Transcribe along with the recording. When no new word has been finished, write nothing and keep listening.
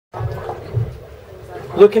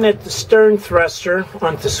Looking at the stern thruster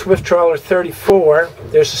on the Swift Trawler 34,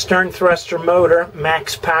 there's a stern thruster motor,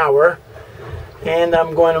 max power. And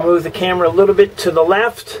I'm going to move the camera a little bit to the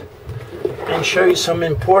left and show you some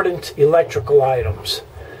important electrical items.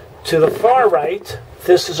 To the far right,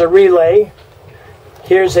 this is a relay.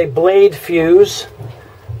 Here's a blade fuse.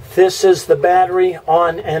 This is the battery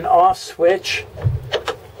on and off switch.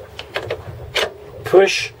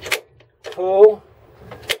 Push, pull.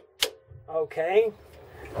 Okay.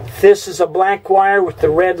 This is a black wire with the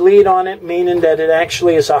red lead on it, meaning that it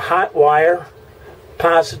actually is a hot wire,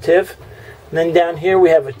 positive. And then down here we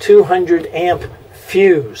have a 200 amp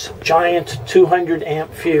fuse, giant 200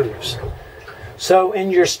 amp fuse. So in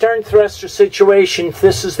your stern thruster situation,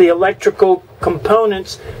 this is the electrical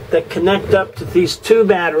components that connect up to these two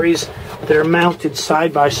batteries that are mounted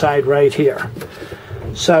side by side right here.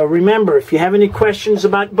 So remember, if you have any questions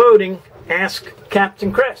about boating, ask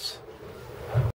Captain Chris.